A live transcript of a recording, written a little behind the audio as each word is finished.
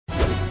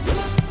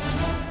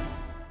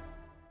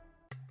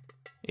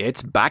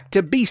It's back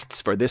to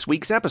beasts for this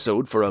week's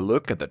episode for a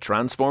look at the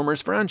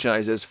Transformers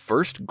franchise's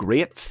first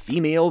great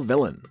female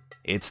villain.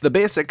 It's the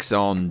basics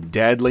on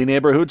deadly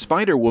neighborhood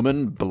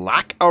Spider-Woman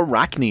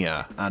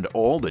BLACKARACHNIA and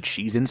all that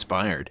she's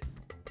inspired.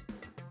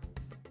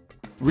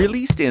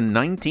 Released in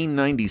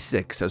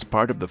 1996 as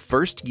part of the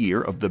first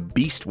year of the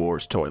Beast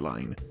Wars toy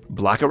line,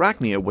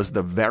 BLACKARACHNIA was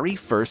the very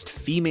first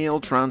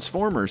female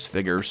Transformers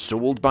figure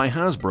sold by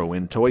Hasbro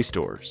in toy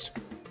stores.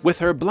 With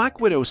her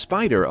Black Widow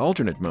Spider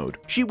alternate mode,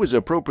 she was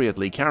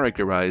appropriately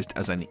characterized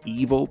as an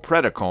evil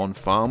Predacon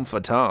femme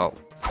fatale.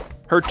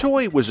 Her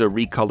toy was a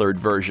recolored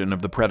version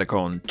of the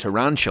Predacon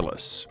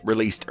Tarantulas,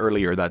 released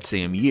earlier that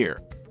same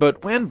year.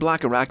 But when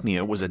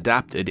BLACKARACHNIA was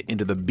adapted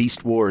into the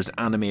Beast Wars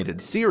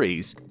animated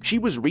series, she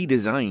was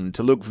redesigned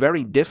to look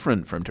very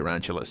different from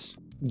Tarantulas,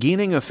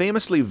 gaining a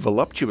famously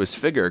voluptuous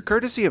figure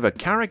courtesy of a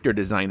character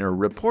designer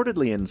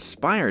reportedly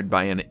inspired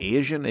by an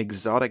Asian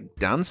exotic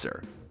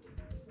dancer.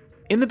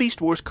 In the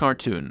Beast Wars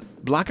cartoon,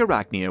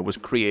 BLACKARACHNIA was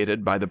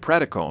created by the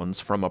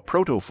Predacons from a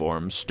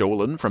protoform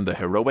stolen from the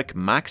heroic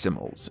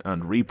Maximals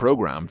and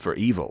reprogrammed for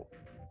evil.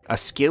 A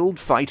skilled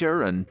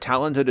fighter and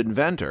talented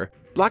inventor,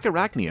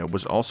 BLACKARACHNIA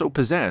was also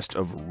possessed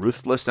of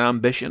ruthless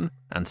ambition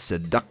and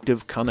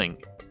seductive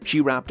cunning. She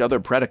wrapped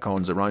other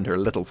Predacons around her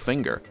little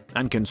finger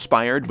and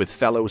conspired with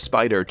fellow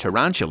spider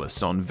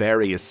Tarantulas on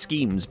various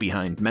schemes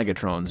behind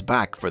Megatron's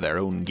back for their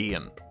own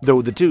gain,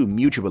 though the two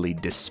mutually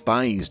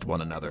despised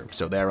one another,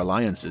 so their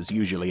alliances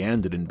usually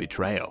ended in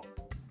betrayal.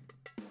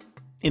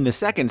 In the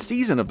second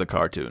season of the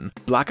cartoon,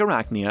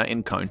 BLACKARACHNIA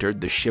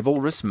encountered the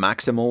chivalrous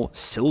Maximal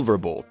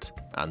Silverbolt,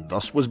 and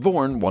thus was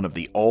born one of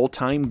the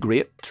all-time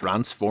great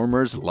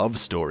Transformers love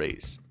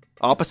stories.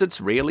 Opposites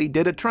really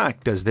did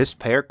attract as this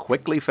pair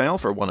quickly fell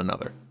for one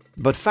another,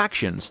 but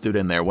factions stood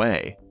in their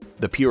way.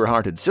 The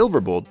pure-hearted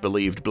Silverbolt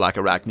believed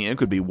BLACKARACHNIA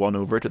could be won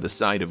over to the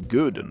side of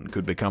good and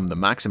could become the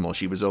Maximal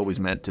she was always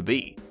meant to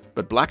be,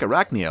 but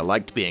BLACKARACHNIA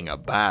liked being a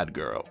bad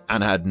girl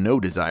and had no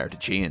desire to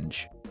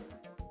change.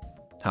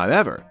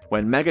 However,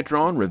 when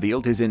Megatron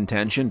revealed his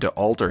intention to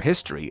alter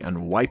history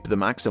and wipe the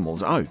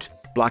Maximals out,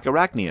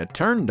 BLACKARACHNIA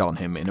turned on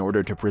him in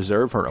order to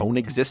preserve her own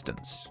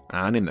existence,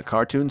 and in the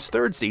cartoon's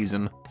third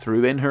season,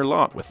 threw in her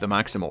lot with the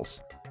Maximals.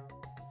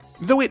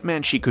 Though it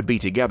meant she could be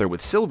together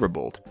with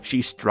Silverbolt,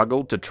 she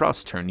struggled to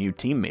trust her new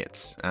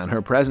teammates, and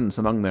her presence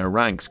among their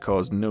ranks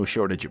caused no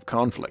shortage of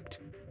conflict.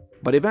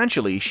 But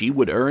eventually she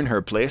would earn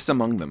her place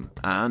among them,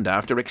 and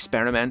after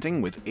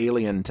experimenting with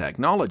alien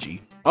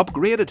technology,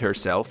 upgraded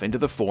herself into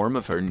the form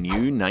of her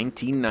new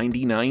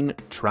 1999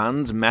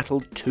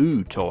 Transmetal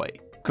 2 toy,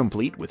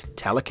 complete with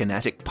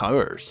telekinetic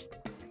powers.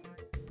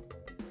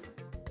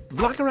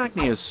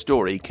 BLACKARACHNIA's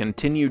story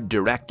continued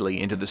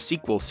directly into the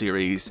sequel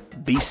series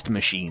Beast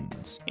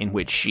Machines, in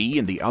which she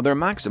and the other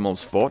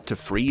Maximals fought to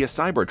free a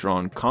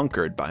Cybertron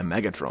conquered by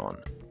Megatron.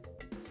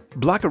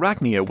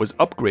 BLACKARACHNIA was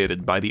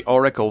upgraded by the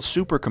Oracle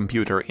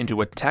supercomputer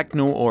into a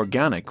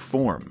techno-organic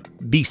form,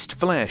 beast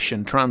flesh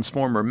and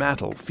transformer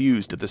metal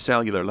fused at the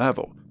cellular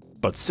level.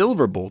 But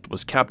Silverbolt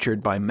was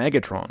captured by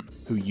Megatron,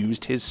 who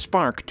used his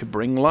spark to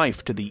bring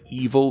life to the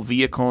evil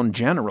Viacon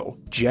general,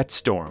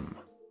 Jetstorm.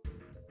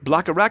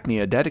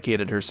 BLACKARACHNIA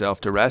dedicated herself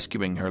to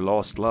rescuing her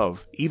lost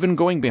love, even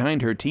going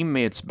behind her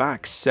teammates'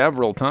 backs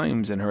several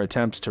times in her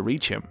attempts to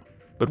reach him.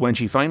 But when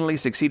she finally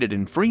succeeded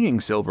in freeing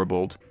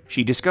Silverbolt,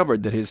 she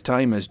discovered that his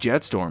time as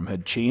Jetstorm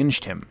had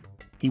changed him.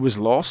 He was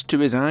lost to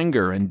his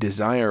anger and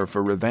desire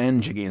for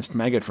revenge against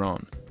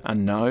Megatron,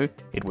 and now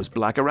it was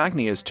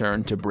BLACKARACHNIA's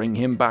turn to bring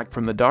him back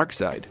from the dark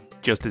side,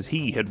 just as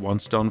he had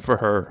once done for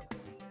her.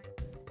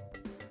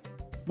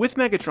 With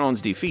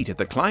Megatron's defeat at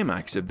the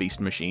climax of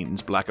Beast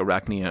Machines,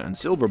 BLACKARACHNIA and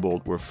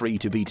Silverbolt were free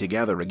to be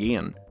together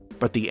again,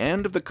 but the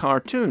end of the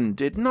cartoon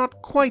did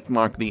not quite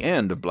mark the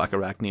end of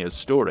BLACKARACHNIA's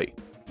story.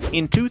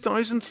 In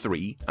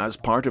 2003, as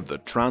part of the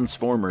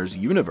Transformers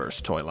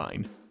Universe toy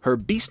line, her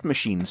Beast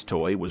Machines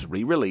toy was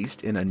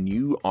re-released in a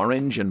new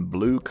orange and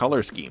blue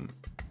color scheme.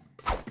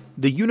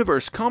 The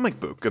Universe comic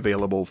book,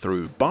 available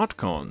through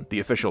BotCon,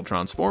 the official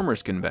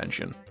Transformers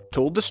convention,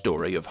 told the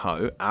story of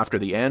how, after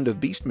the end of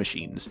Beast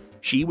Machines,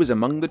 she was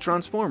among the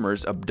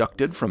Transformers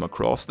abducted from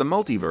across the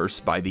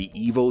multiverse by the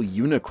evil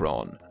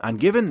Unicron, and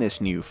given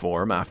this new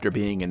form after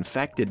being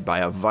infected by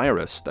a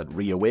virus that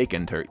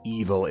reawakened her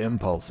evil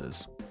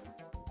impulses.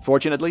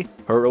 Fortunately,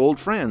 her old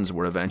friends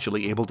were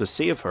eventually able to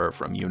save her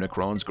from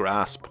Unicron's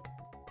grasp.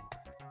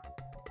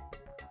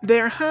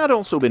 There had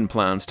also been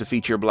plans to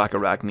feature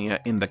BLACKARACHNIA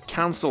in the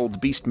cancelled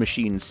Beast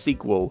Machines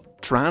sequel,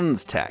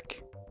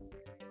 TransTech.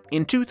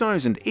 In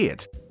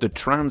 2008, the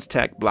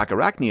TransTech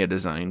BLACKARACHNIA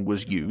design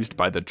was used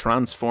by the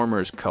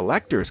Transformers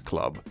Collectors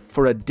Club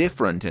for a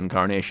different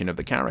incarnation of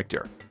the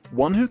character,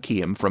 one who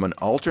came from an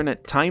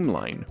alternate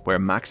timeline where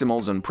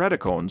Maximals and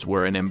Predacons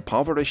were an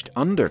impoverished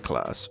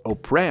underclass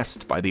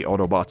oppressed by the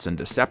Autobots and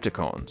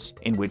Decepticons,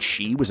 in which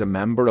she was a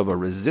member of a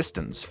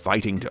resistance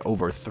fighting to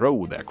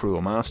overthrow their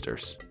cruel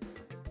masters.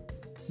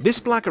 This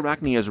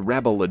BLACKARACHNIA's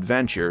rebel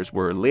adventures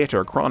were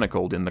later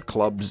chronicled in the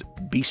club's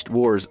Beast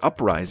Wars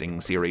Uprising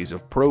series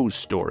of prose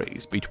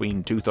stories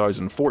between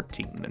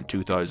 2014 and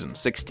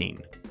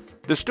 2016.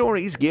 The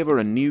stories gave her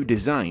a new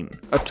design,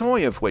 a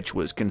toy of which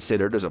was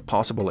considered as a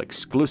possible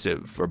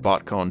exclusive for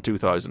BotCon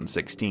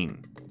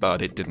 2016,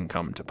 but it didn't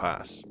come to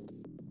pass.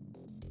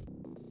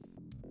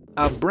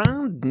 A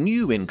brand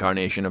new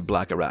incarnation of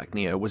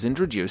BLACKARACHNIA was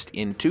introduced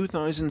in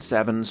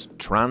 2007's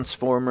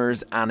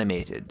Transformers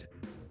Animated.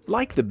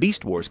 Like the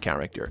Beast Wars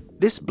character,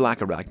 this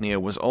BLACKARACHNIA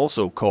was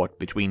also caught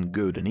between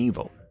good and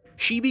evil.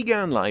 She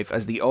began life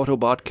as the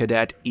Autobot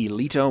cadet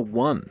Elita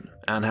 1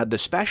 and had the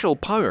special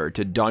power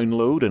to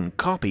download and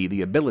copy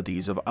the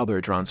abilities of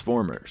other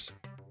Transformers.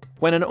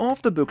 When an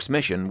off-the-books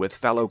mission with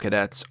fellow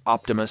cadets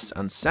Optimus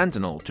and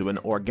Sentinel to an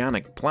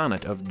organic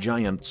planet of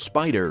giant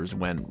spiders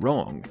went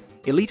wrong,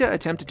 Elita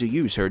attempted to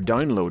use her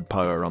download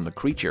power on the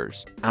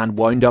creatures, and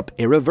wound up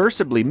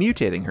irreversibly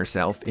mutating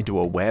herself into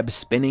a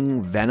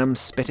web-spinning,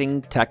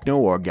 venom-spitting,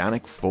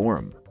 techno-organic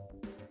form.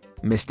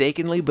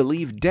 Mistakenly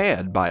believed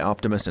dead by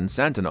Optimus and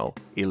Sentinel,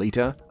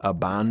 Elita,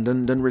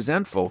 abandoned and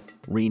resentful,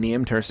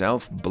 renamed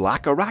herself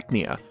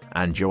BLACKARACHNIA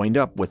and joined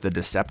up with the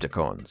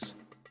Decepticons.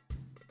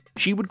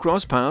 She would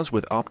cross paths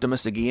with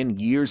Optimus again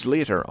years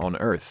later on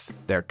Earth,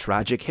 their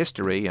tragic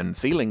history and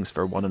feelings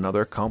for one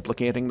another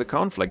complicating the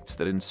conflicts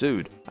that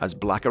ensued, as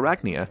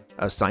BLACKARACHNIA,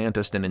 a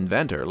scientist and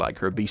inventor like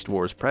her Beast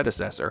Wars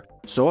predecessor,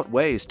 sought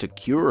ways to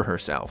cure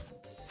herself,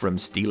 from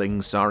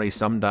stealing Sari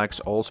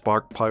Sumdak's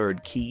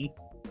Allspark-powered key,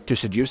 to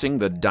seducing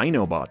the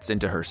Dinobots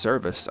into her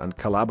service and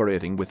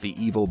collaborating with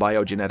the evil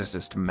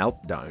biogeneticist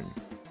Meltdown.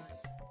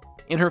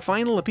 In her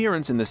final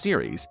appearance in the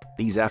series,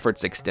 these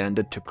efforts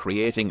extended to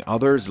creating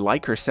others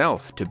like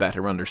herself to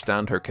better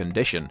understand her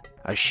condition,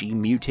 as she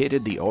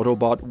mutated the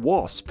Autobot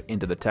Wasp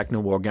into the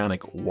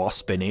techno-organic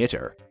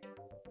Waspinator.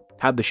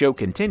 Had the show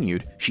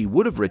continued, she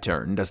would have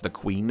returned as the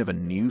queen of a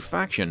new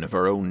faction of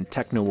her own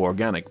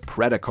techno-organic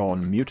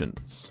Predacon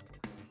mutants.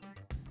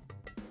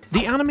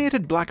 The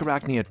animated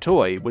BLACKARACHNIA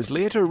toy was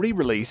later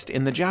re-released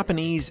in the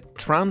Japanese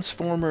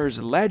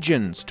Transformers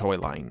Legends toy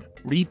line,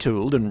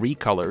 retooled and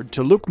recolored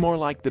to look more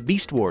like the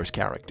Beast Wars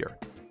character.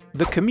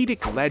 The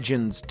comedic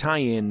Legends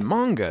tie-in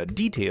manga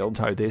detailed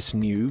how this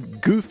new,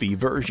 goofy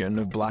version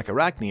of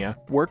BLACKARACHNIA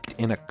worked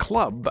in a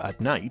club at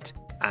night,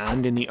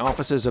 and in the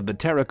offices of the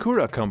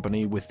Terrakura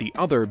Company with the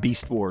other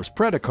Beast Wars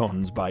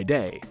Predacons by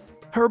day.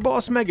 Her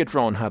boss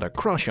Megatron had a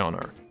crush on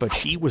her, but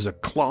she was a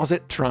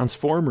closet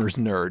Transformers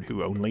nerd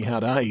who only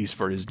had eyes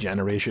for his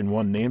Generation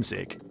 1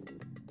 namesake.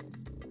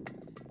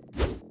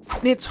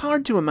 It's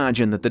hard to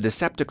imagine that the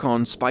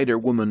Decepticon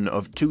Spider-Woman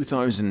of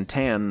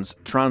 2010's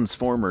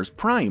Transformers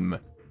Prime,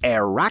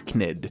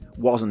 Airachid,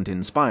 wasn't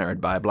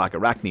inspired by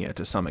BLACKARACHNIA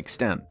to some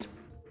extent.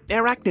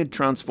 Airachid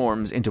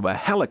transforms into a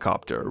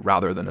helicopter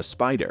rather than a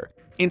spider,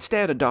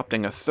 instead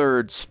adopting a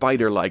third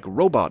spider-like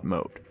robot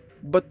mode.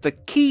 But the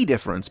key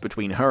difference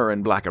between her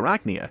and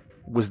BLACKARACHNIA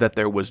was that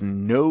there was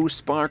no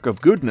spark of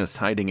goodness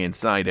hiding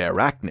inside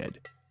Airachid.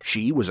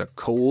 She was a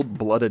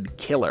cold-blooded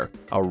killer,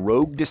 a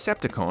rogue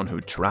Decepticon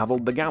who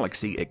traveled the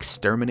galaxy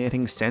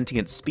exterminating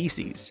sentient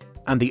species,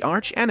 and the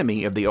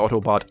arch-enemy of the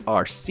Autobot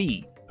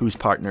RC, whose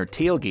partner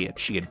Tailgate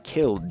she had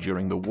killed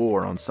during the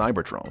war on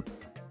Cybertron.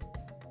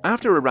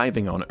 After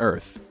arriving on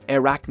Earth,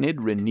 Airachid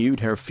renewed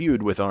her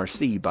feud with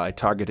RC by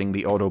targeting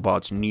the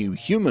Autobots' new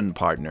human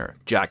partner,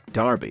 Jack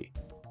Darby.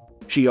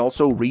 She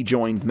also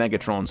rejoined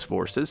Megatron's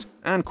forces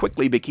and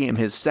quickly became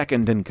his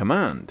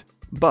second-in-command,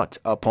 but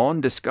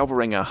upon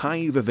discovering a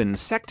hive of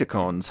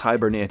Insecticons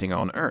hibernating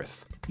on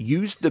Earth,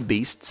 used the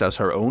beasts as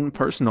her own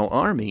personal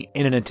army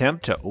in an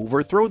attempt to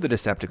overthrow the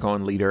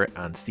Decepticon leader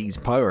and seize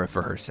power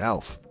for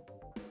herself.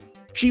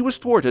 She was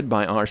thwarted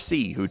by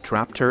RC, who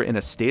trapped her in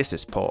a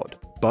stasis pod,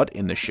 but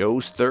in the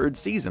show's third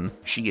season,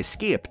 she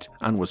escaped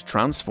and was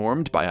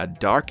transformed by a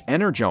Dark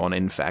Energon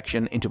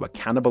infection into a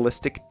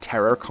cannibalistic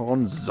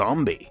Terrorcon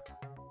zombie.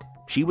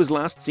 She was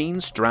last seen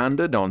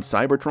stranded on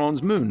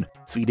Cybertron's moon,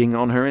 feeding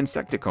on her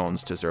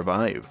Insecticons to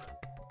survive.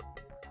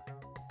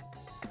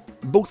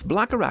 Both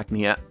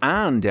BLACKARACHNIA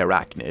and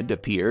Airachid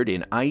appeared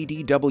in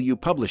IDW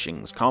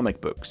Publishing's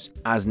comic books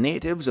as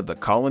natives of the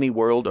colony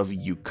world of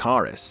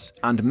Eucharis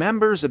and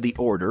members of the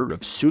order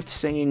of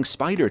soothsaying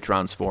spider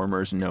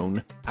transformers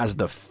known as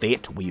the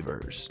Fate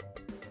Weavers.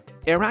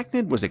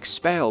 Airachid was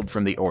expelled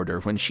from the Order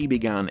when she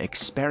began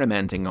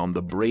experimenting on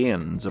the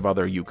brains of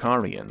other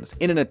Eucharians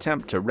in an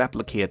attempt to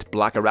replicate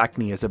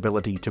BLACKARACHNIA's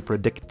ability to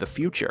predict the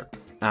future,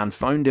 and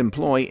found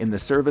employ in the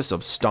service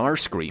of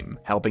Starscream,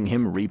 helping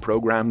him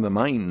reprogram the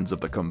minds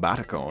of the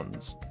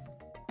Combaticons.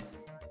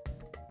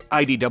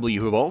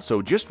 IDW have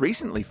also just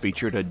recently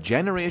featured a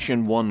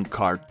Generation 1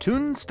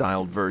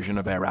 cartoon-styled version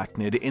of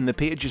Airachid in the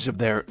pages of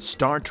their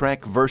Star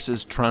Trek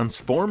vs.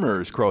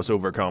 Transformers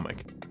crossover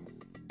comic.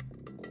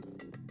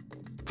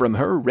 From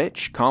her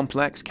rich,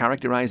 complex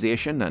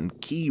characterization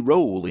and key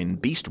role in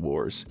Beast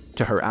Wars,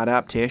 to her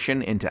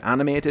adaptation into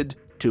animated,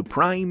 to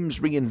Prime's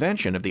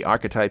reinvention of the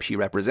archetype she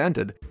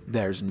represented,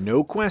 there's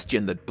no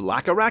question that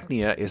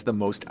BLACKARACHNIA is the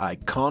most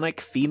iconic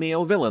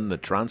female villain the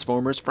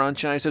Transformers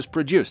franchise has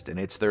produced in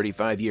its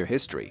 35-year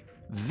history.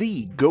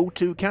 The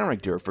go-to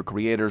character for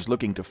creators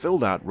looking to fill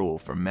that role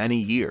for many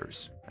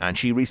years, and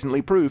she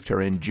recently proved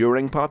her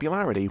enduring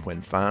popularity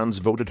when fans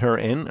voted her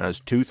in as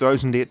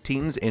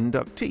 2018's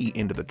inductee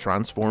into the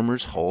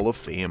Transformers Hall of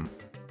Fame.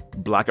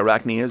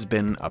 BLACKARACHNIA has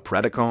been a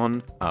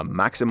Predacon, a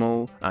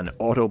Maximal, an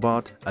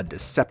Autobot, a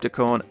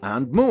Decepticon,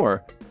 and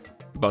more.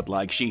 But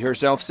like she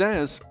herself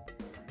says,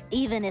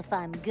 even if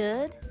I'm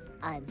good,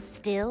 I'm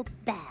still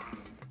bad.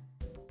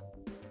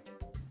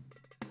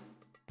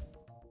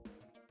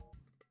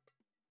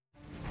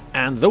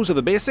 And those are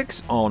the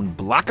basics on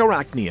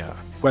BLACKARACHNIA.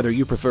 Whether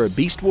you prefer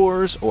Beast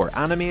Wars, or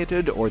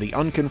animated, or the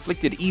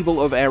unconflicted evil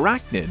of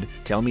Airachid,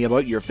 tell me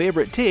about your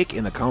favourite take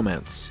in the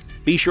comments.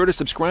 Be sure to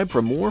subscribe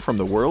for more from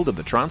the world of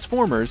the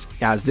Transformers,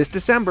 as this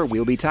December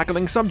we'll be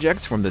tackling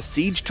subjects from the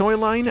Siege toy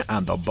line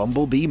and the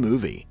Bumblebee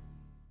movie.